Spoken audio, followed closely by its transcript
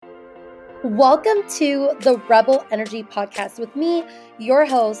Welcome to the Rebel Energy Podcast with me, your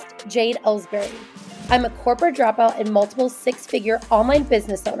host, Jade Ellsbury. I'm a corporate dropout and multiple six-figure online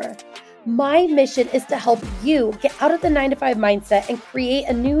business owner. My mission is to help you get out of the 9-to-5 mindset and create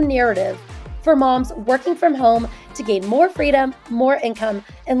a new narrative for moms working from home to gain more freedom, more income,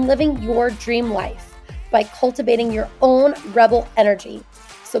 and living your dream life by cultivating your own rebel energy.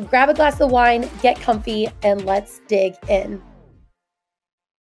 So grab a glass of wine, get comfy, and let's dig in.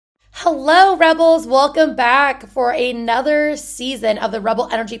 Hello, Rebels. Welcome back for another season of the Rebel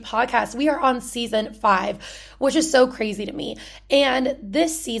Energy Podcast. We are on season 5, which is so crazy to me. And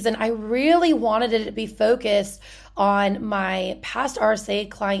this season, I really wanted it to be focused on my past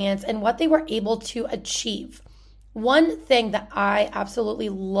RSA clients and what they were able to achieve. One thing that I absolutely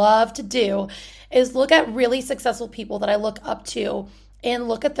love to do is look at really successful people that I look up to and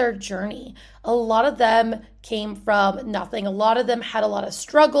look at their journey. A lot of them came from nothing. A lot of them had a lot of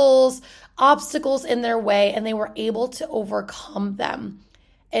struggles, obstacles in their way, and they were able to overcome them.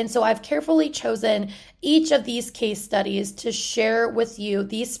 And so I've carefully chosen each of these case studies to share with you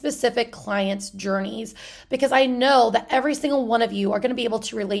these specific clients' journeys, because I know that every single one of you are going to be able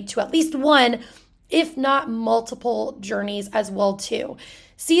to relate to at least one, if not multiple journeys as well too.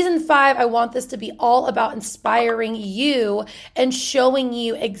 Season 5, I want this to be all about inspiring you and showing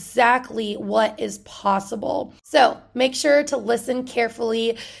you exactly what is possible. So make sure to listen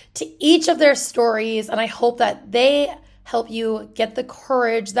carefully to each of their stories, and I hope that they help you get the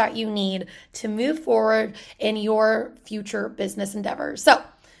courage that you need to move forward in your future business endeavors. So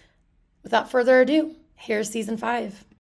without further ado, here's season 5.